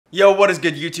Yo, what is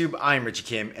good YouTube? I'm Richie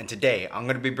Kim, and today I'm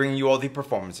going to be bringing you all the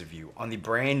performance review on the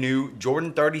brand new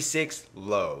Jordan 36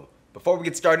 Low. Before we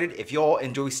get started, if you all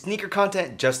enjoy sneaker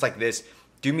content just like this,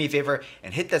 do me a favor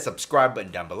and hit that subscribe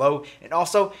button down below, and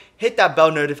also hit that bell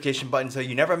notification button so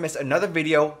you never miss another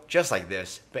video just like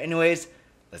this. But anyways,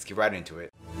 let's get right into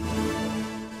it.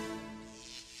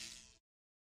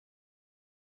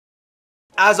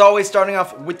 As always, starting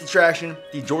off with the traction,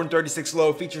 the Jordan 36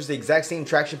 Low features the exact same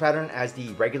traction pattern as the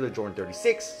regular Jordan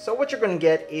 36. So what you're going to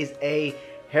get is a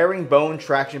herringbone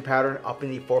traction pattern up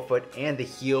in the forefoot and the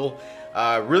heel.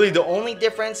 Really the only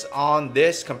difference on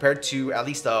this compared to at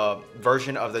least the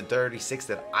version of the 36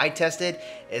 that I tested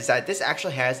is that this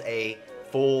actually has a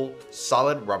full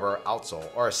solid rubber outsole,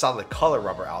 or a solid color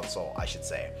rubber outsole I should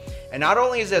say. And not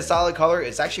only is it a solid color,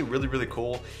 it's actually really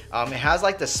cool. It has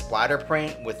like the splatter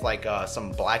print with like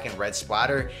some black and red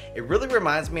splatter. It really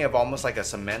reminds me of almost like a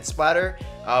cement splatter,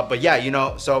 but yeah, you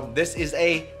know, so this is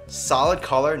a solid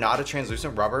color, not a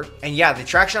translucent rubber. And yeah, the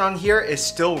traction on here is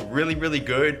still really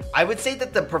good. I would say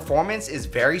that the performance is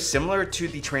very similar to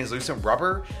the translucent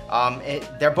rubber.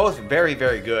 They're both very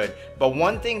good, but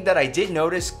one thing that I did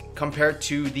notice compared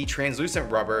to the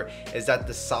translucent rubber is that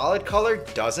the solid color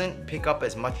doesn't pick up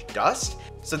as much dust.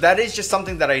 So that is just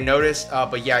something that I noticed,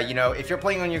 but yeah, you know, if you're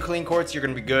playing on your clean courts, you're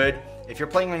gonna be good. If you're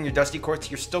playing on your dusty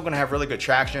courts, you're still gonna have really good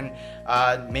traction.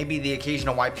 Maybe the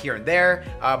occasional wipe here and there,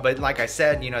 but like I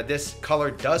said, you know, this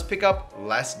color does pick up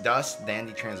less dust than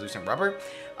the translucent rubber.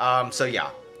 So yeah,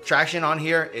 traction on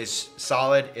here is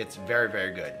solid. It's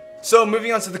very good. So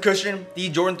moving on to the cushion, the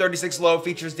Jordan 36 Low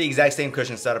features the exact same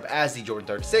cushion setup as the Jordan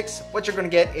 36. What you're gonna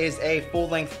get is a full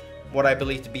length, what I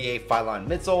believe to be a Phylon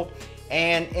midsole.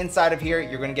 And inside of here,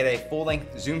 you're gonna get a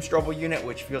full-length Zoom Strobel unit,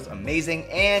 which feels amazing.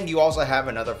 And you also have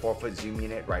another 4-foot Zoom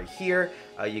unit right here.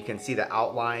 You can see the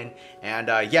outline. And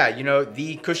yeah, you know,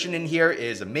 the cushion in here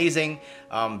is amazing.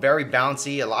 Very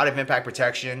bouncy, a lot of impact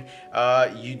protection.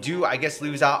 You do, I guess,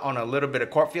 lose out on a little bit of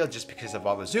court feel just because of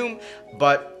all the zoom.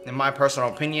 But in my personal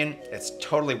opinion, it's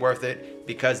totally worth it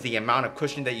because the amount of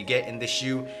cushion that you get in this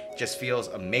shoe just feels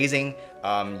amazing.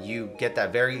 You get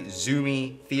that very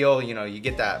zoomy feel, you know, you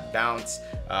get that bounce.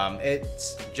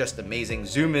 It's just amazing.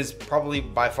 Zoom is probably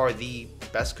by far the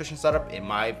best cushion setup in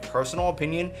my personal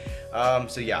opinion.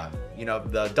 So yeah, you know,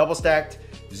 the double stacked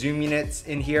Zoom units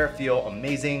in here feel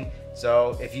amazing.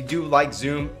 So if you do like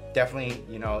Zoom, definitely,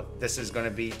 you know, this is going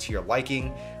to be to your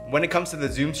liking. When it comes to the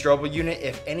Zoom Strobel unit,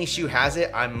 if any shoe has it,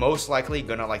 I'm most likely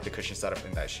gonna like the cushion setup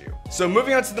in that shoe. So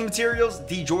moving on to the materials,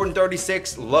 the Jordan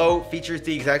 36 Low features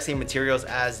the exact same materials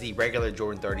as the regular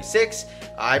Jordan 36.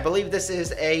 I believe this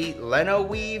is a Leno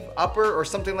weave upper or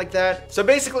something like that. So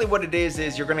basically what it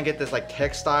is you're gonna get this like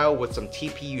textile with some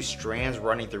TPU strands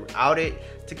running throughout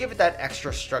it to give it that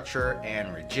extra structure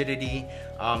and rigidity.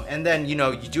 And then, you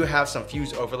know, you do have some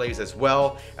fuse overlays as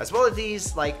well as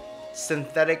these like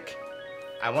synthetic,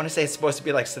 I want to say it's supposed to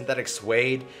be like synthetic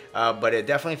suede, but it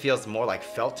definitely feels more like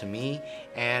felt to me.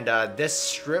 And this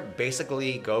strip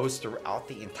basically goes throughout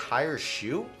the entire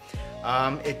shoe.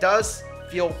 It does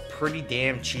feel pretty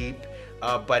damn cheap,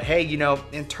 but hey, you know,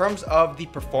 in terms of the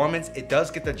performance, it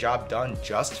does get the job done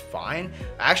just fine,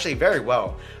 actually very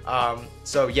well.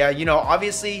 So yeah, you know,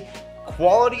 obviously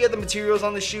quality of the materials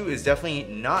on the shoe is definitely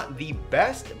not the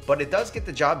best, but it does get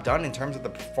the job done in terms of the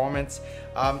performance.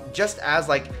 Just as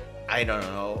like, I don't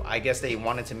know, I guess they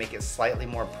wanted to make it slightly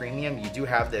more premium. You do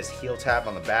have this heel tab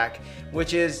on the back,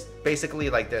 which is basically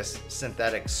like this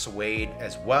synthetic suede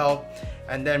as well.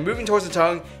 And then moving towards the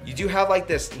tongue, you do have like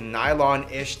this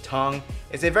nylon-ish tongue.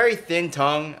 It's a very thin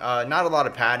tongue, not a lot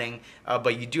of padding,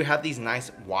 but you do have these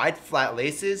nice wide flat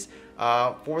laces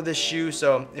for this shoe.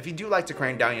 So if you do like to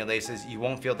crank down your laces, you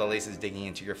won't feel the laces digging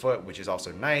into your foot, which is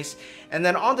also nice. And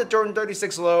then on the Jordan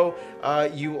 36 Low,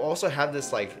 you also have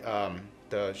this like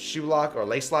the shoe lock or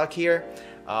lace lock here.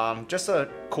 Just a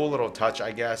cool little touch,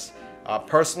 I guess.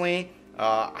 Personally,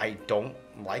 I don't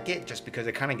like it just because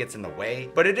it kind of gets in the way,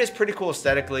 but it is pretty cool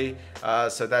aesthetically.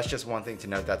 So that's just one thing to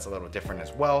note that's a little different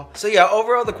as well. So yeah,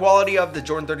 overall the quality of the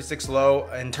Jordan 36 Low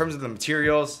in terms of the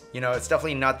materials, you know, it's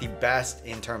definitely not the best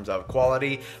in terms of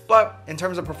quality, but in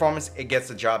terms of performance, it gets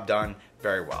the job done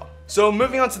very well. So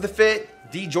moving on to the fit,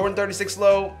 the Jordan 36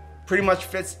 Low pretty much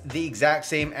fits the exact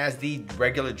same as the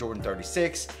regular Jordan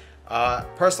 36.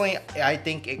 Personally, I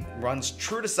think it runs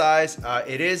true to size.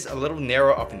 It is a little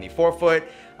narrow up in the forefoot.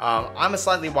 I'm a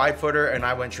slightly wide footer and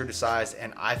I went true to size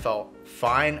and I felt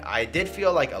fine. I did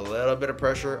feel like a little bit of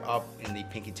pressure up in the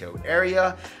pinky toe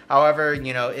area. However,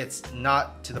 you know, it's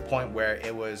not to the point where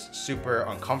it was super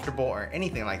uncomfortable or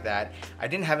anything like that. I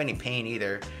didn't have any pain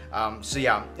either. So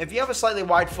yeah, if you have a slightly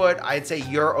wide foot, I'd say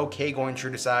you're okay going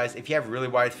true to size. If you have really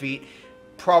wide feet,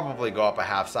 probably go up a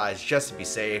half size just to be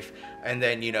safe. And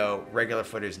then, you know, regular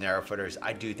footers, narrow footers,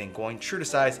 I do think going true to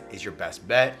size is your best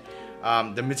bet.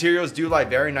 The materials do lie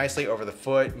very nicely over the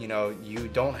foot. You know, you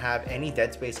don't have any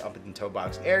dead space up in the toe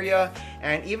box area.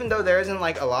 And even though there isn't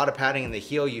like a lot of padding in the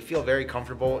heel, you feel very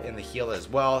comfortable in the heel as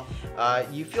well.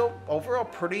 You feel overall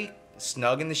pretty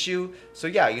snug in the shoe. So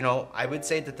yeah, you know, I would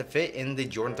say that the fit in the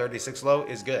Jordan 36 Low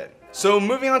is good. So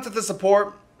moving on to the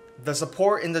support. The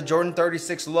support in the Jordan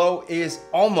 36 Low is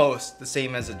almost the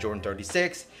same as the Jordan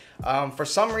 36. For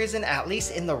some reason, at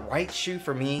least in the right shoe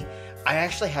for me, I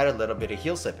actually had a little bit of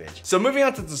heel slippage. So moving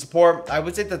on to the support, I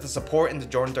would say that the support in the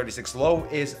Jordan 36 Low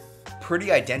is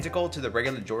pretty identical to the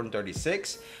regular Jordan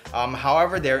 36.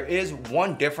 However, there is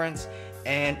one difference,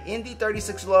 and in the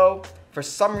 36 Low, for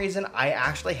some reason, I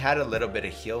actually had a little bit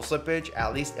of heel slippage,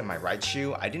 at least in my right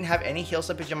shoe. I didn't have any heel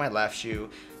slippage in my left shoe,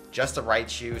 just the right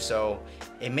shoe, so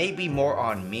it may be more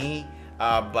on me,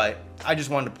 but I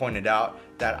just wanted to point it out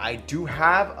that I do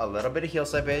have a little bit of heel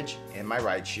slippage in my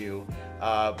right shoe.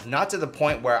 Not to the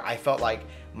point where I felt like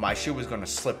my shoe was gonna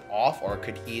slip off or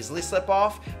could easily slip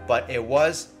off, but it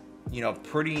was, you know,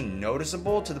 pretty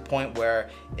noticeable to the point where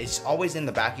it's always in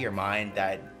the back of your mind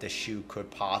that the shoe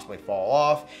could possibly fall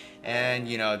off, and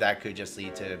you know, that could just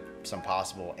lead to some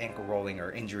possible ankle rolling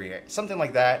or injury, something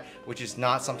like that, which is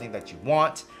not something that you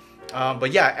want.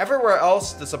 But yeah, everywhere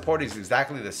else, the support is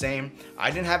exactly the same. I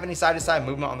didn't have any side-to-side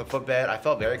movement on the footbed. I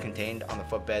felt very contained on the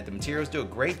footbed. The materials do a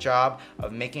great job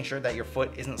of making sure that your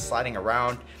foot isn't sliding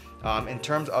around. In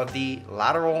terms of the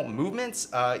lateral movements,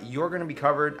 you're going to be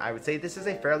covered. I would say this is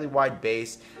a fairly wide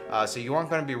base, so you aren't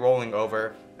going to be rolling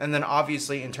over. And then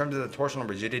obviously, in terms of the torsional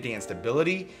rigidity and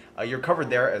stability, you're covered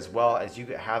there as well, as you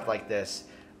have like this,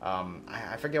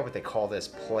 I forget what they call this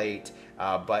plate,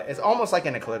 but it's almost like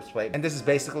an eclipse plate. And this is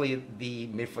basically the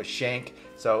midfoot shank.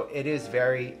 So it is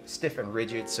very stiff and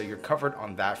rigid. So you're covered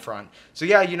on that front. So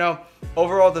yeah, you know,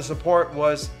 overall the support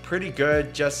was pretty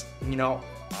good. Just, you know,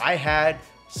 I had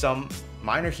some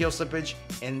minor heel slippage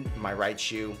in my right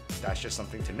shoe. That's just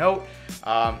something to note.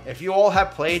 If you all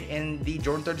have played in the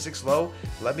Jordan 36 Low,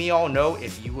 let me all know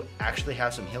if you actually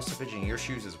have some heel slippage in your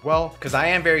shoes as well, because I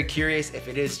am very curious if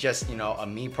it is just, you know, a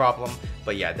me problem.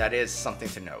 But yeah, that is something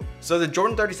to note. So the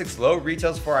Jordan 36 Low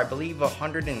retails for, I believe,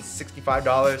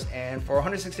 $165, and for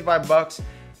 165 bucks,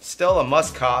 still a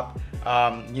must cop.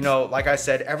 You know, like I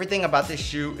said, everything about this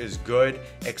shoe is good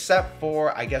except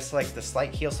for, I guess, like the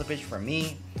slight heel slippage for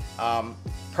me.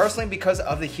 Personally, because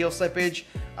of the heel slippage,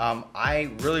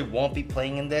 I really won't be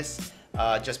playing in this,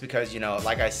 just because, you know,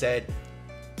 like I said,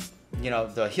 you know,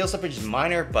 the heel slippage is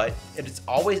minor, but it's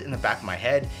always in the back of my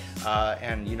head.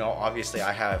 And, you know, obviously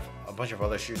I have a bunch of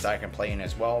other shoes that I can play in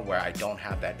as well where I don't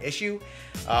have that issue.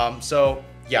 So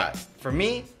yeah, for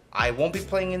me, I won't be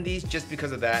playing in these just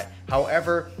because of that.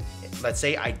 However, let's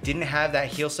say I didn't have that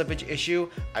heel slippage issue,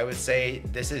 I would say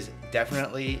this is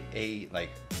definitely a like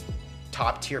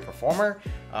top tier performer.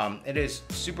 It is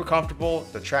super comfortable.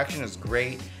 The traction is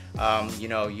great. You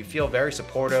know, you feel very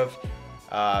supportive.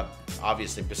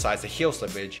 Obviously besides the heel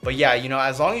slippage, but yeah, you know,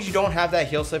 as long as you don't have that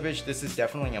heel slippage, this is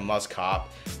definitely a must cop.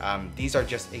 These are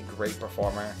just a great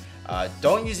performer.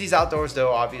 Don't use these outdoors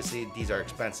though, obviously these are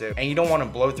expensive and you don't want to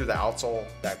blow through the outsole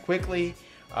that quickly.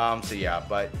 So yeah,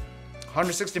 but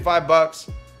 165 bucks.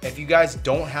 If you guys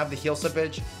don't have the heel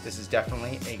slippage, this is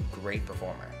definitely a great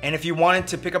performer. And if you wanted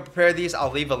to pick up a pair of these, I'll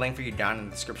leave a link for you down in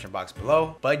the description box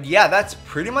below. But yeah, that's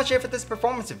pretty much it for this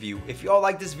performance review. If you all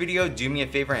like this video, do me a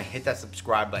favor and hit that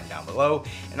subscribe button down below.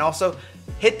 And also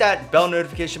hit that bell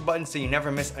notification button so you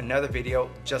never miss another video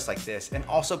just like this. And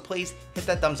also please hit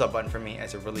that thumbs up button for me,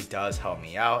 as it really does help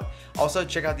me out. Also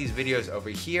check out these videos over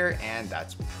here, and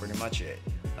that's pretty much it.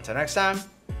 Until next time,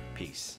 peace.